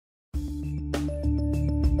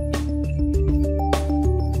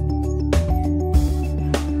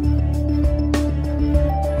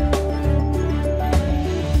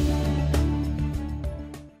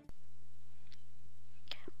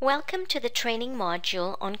Welcome to the training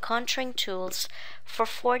module on contouring tools for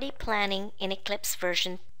 4D planning in Eclipse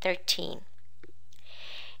version 13.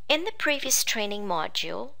 In the previous training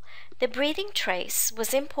module, the breathing trace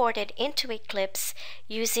was imported into Eclipse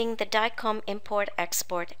using the DICOM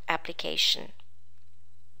import-export application.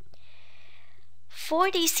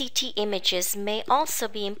 4D CT images may also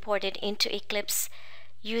be imported into Eclipse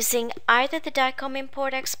using either the DICOM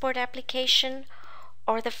import-export application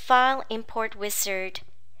or the file import wizard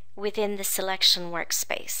within the selection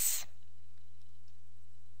workspace.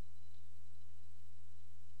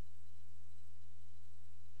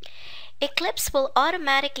 Eclipse will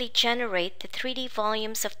automatically generate the 3D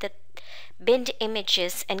volumes of the binned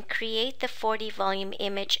images and create the 4D volume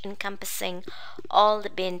image encompassing all the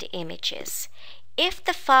binned images. If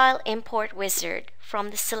the file import wizard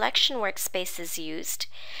from the selection workspace is used,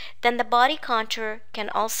 then the body contour can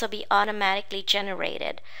also be automatically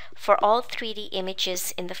generated for all 3D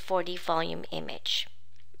images in the 4D volume image.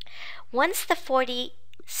 Once the 4D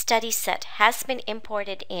study set has been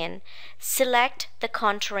imported in, select the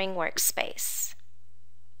contouring workspace.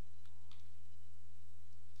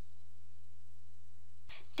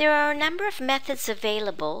 There are a number of methods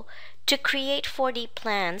available to create 4D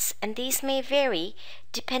plans, and these may vary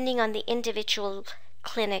depending on the individual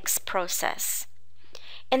clinic's process.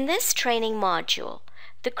 In this training module,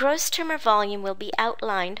 the gross tumor volume will be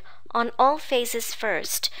outlined on all phases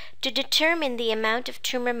first to determine the amount of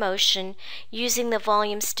tumor motion using the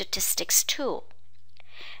volume statistics tool.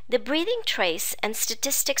 The breathing trace and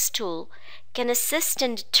statistics tool can assist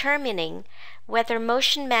in determining whether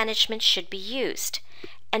motion management should be used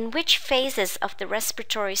and which phases of the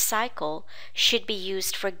respiratory cycle should be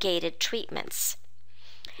used for gated treatments.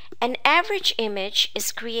 An average image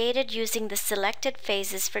is created using the selected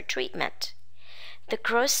phases for treatment. The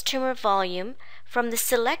gross tumor volume from the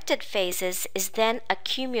selected phases is then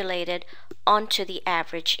accumulated onto the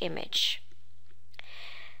average image.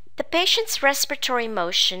 The patient's respiratory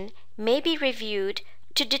motion may be reviewed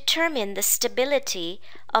to determine the stability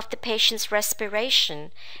of the patient's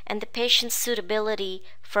respiration and the patient's suitability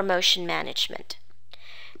for motion management.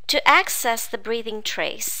 To access the breathing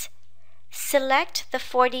trace, select the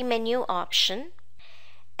 4D menu option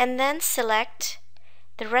and then select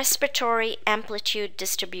the respiratory amplitude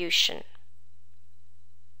distribution.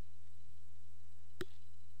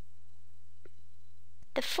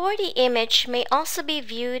 The 4D image may also be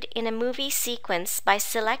viewed in a movie sequence by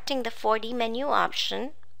selecting the 4D menu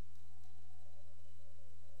option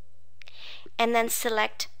and then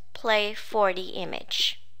select Play 4D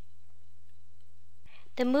Image.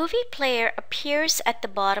 The movie player appears at the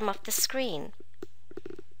bottom of the screen.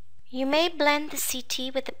 You may blend the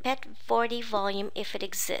CT with the PET 4D volume if it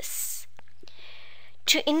exists.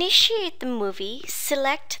 To initiate the movie,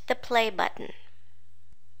 select the Play button.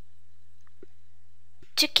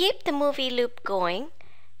 To keep the movie loop going,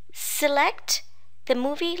 select the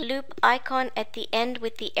movie loop icon at the end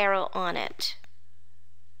with the arrow on it.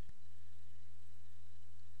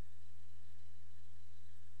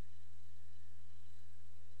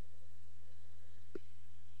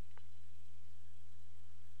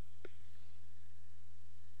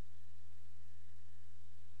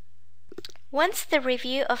 Once the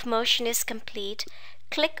review of motion is complete,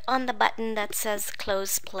 click on the button that says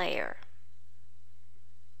Close Player.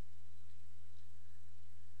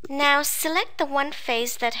 Now select the one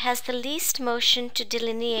phase that has the least motion to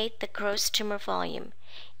delineate the gross tumor volume.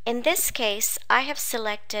 In this case, I have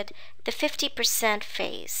selected the 50%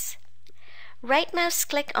 phase. Right mouse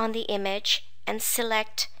click on the image and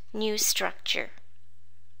select New Structure.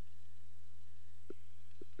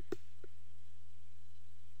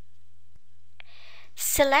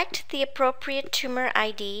 Select the appropriate tumor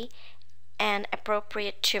ID and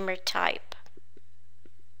appropriate tumor type.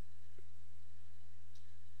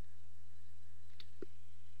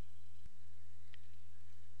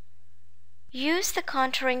 Use the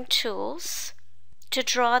contouring tools to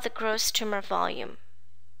draw the gross tumor volume.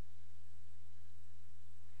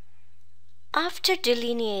 After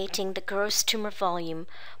delineating the gross tumor volume,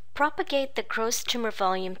 propagate the gross tumor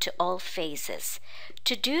volume to all phases.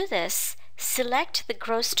 To do this, select the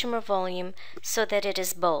gross tumor volume so that it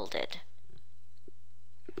is bolded.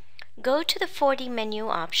 Go to the 4D menu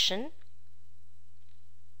option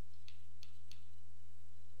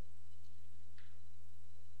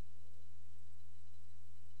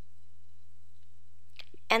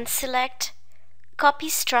and select Copy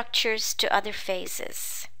Structures to Other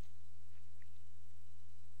Phases.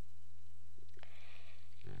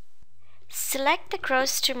 Select the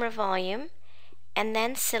gross tumor volume and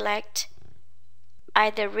then select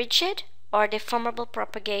either rigid or deformable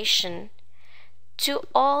propagation to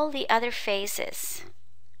all the other phases.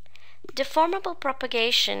 Deformable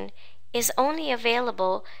propagation is only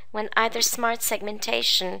available when either smart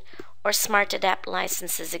segmentation or smart adapt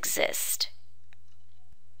licenses exist.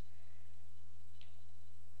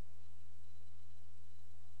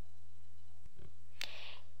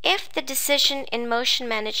 If the decision in motion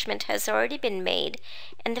management has already been made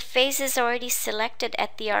and the phase is already selected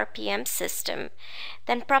at the RPM system,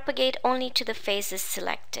 then propagate only to the phases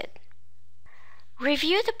selected.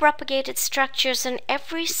 Review the propagated structures on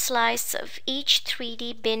every slice of each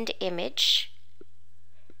 3D binned image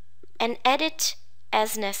and edit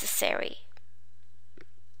as necessary.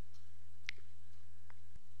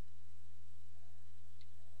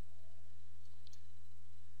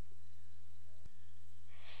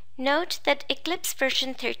 Note that Eclipse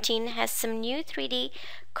version 13 has some new 3D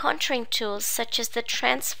contouring tools such as the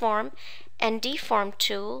Transform and Deform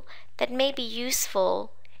tool that may be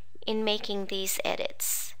useful in making these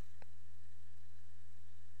edits.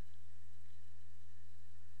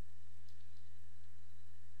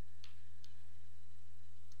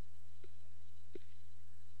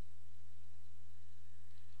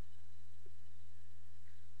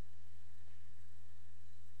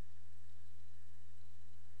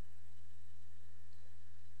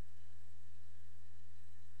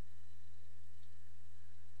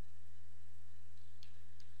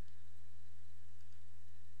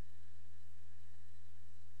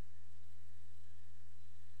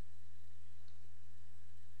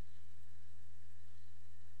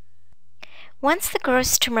 Once the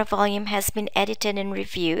gross tumor volume has been edited and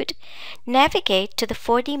reviewed, navigate to the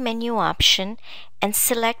 4D menu option and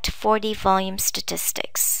select 4D volume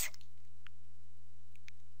statistics.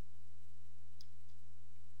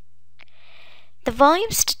 The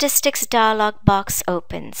volume statistics dialog box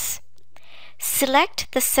opens.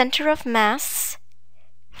 Select the center of mass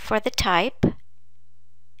for the type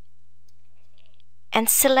and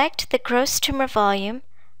select the gross tumor volume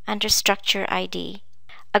under structure ID.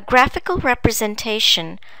 A graphical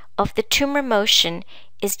representation of the tumor motion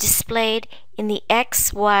is displayed in the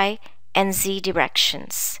X, Y, and Z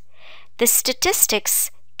directions. The statistics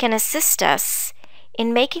can assist us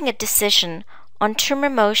in making a decision on tumor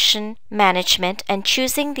motion management and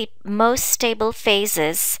choosing the most stable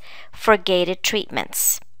phases for gated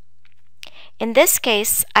treatments. In this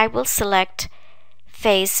case, I will select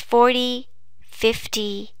phase 40,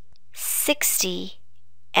 50, 60,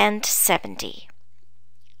 and 70.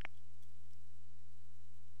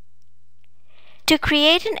 To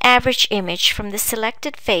create an average image from the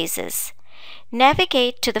selected phases,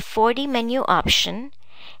 navigate to the 4D menu option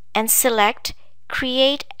and select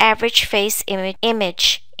Create Average Phase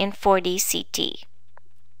Image in 4D CT.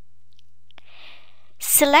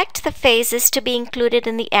 Select the phases to be included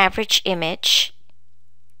in the average image,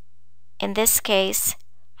 in this case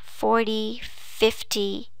 40,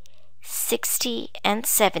 50, 60, and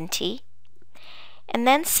 70, and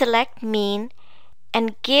then select Mean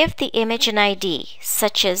and give the image an ID,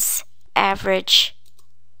 such as average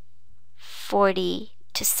 40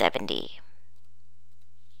 to 70.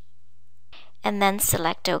 And then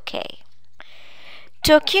select OK.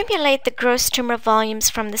 To accumulate the gross tumor volumes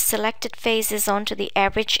from the selected phases onto the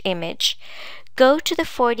average image, go to the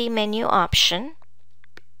 4D menu option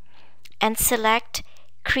and select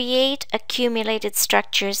Create Accumulated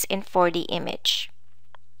Structures in 4D Image.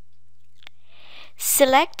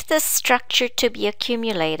 Select the structure to be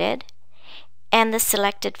accumulated and the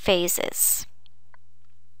selected phases.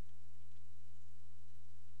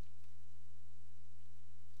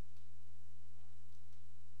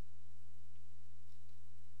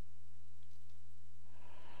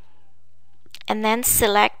 And then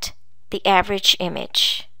select the average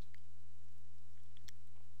image.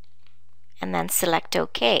 And then select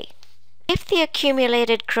OK. Give the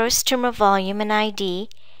accumulated gross tumor volume an ID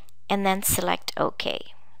and then select OK.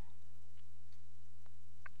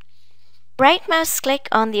 Right mouse click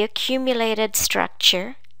on the accumulated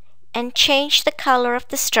structure and change the color of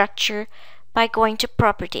the structure by going to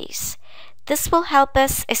Properties. This will help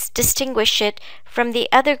us distinguish it from the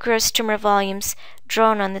other gross tumor volumes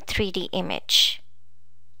drawn on the 3D image.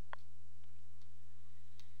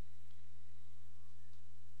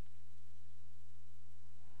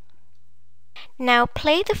 Now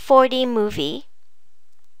play the 4D movie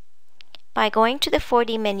by going to the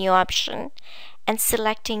 4D menu option and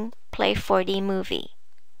selecting Play 4D Movie.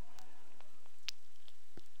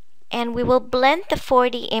 And we will blend the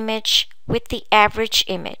 4D image with the average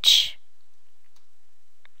image.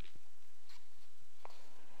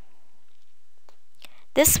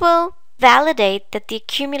 This will validate that the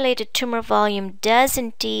accumulated tumor volume does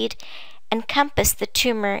indeed encompass the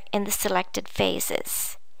tumor in the selected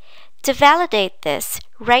phases. To validate this,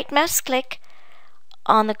 right mouse click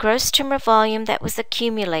on the gross tumor volume that was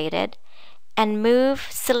accumulated and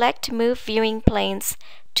select Move Viewing Planes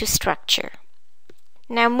to Structure.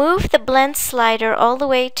 Now move the blend slider all the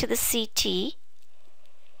way to the CT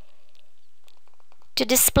to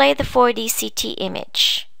display the 4D CT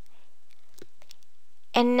image.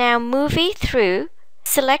 And now movie through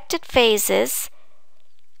selected phases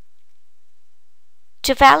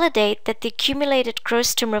to validate that the accumulated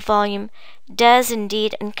gross tumor volume does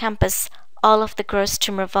indeed encompass all of the gross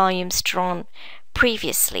tumor volumes drawn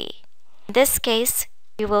previously. In this case,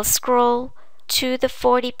 we will scroll to the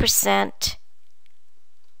 40%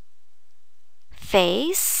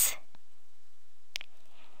 phase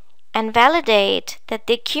and validate that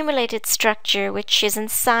the accumulated structure, which is in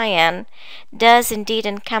cyan, does indeed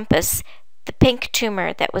encompass the pink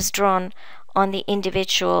tumor that was drawn on the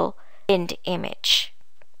individual end image.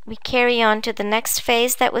 We carry on to the next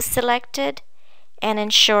phase that was selected and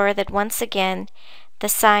ensure that once again the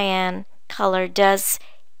cyan color does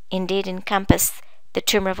indeed encompass the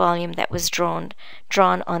tumor volume that was drawn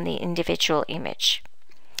on the individual image.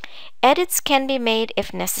 Edits can be made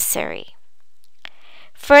if necessary.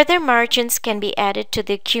 Further margins can be added to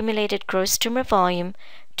the accumulated gross tumor volume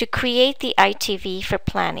to create the ITV for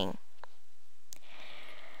planning.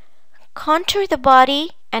 Contour the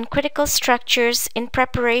body and critical structures in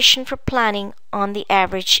preparation for planning on the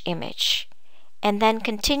average image, and then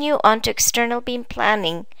continue on to external beam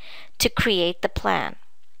planning to create the plan.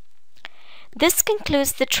 This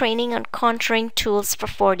concludes the training on contouring tools for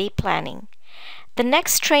 4D planning. The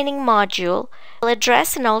next training module will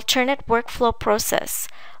address an alternate workflow process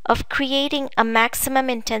of creating a maximum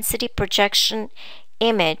intensity projection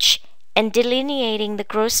image and delineating the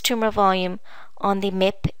gross tumor volume on the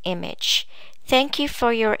MIP image. Thank you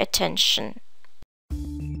for your attention.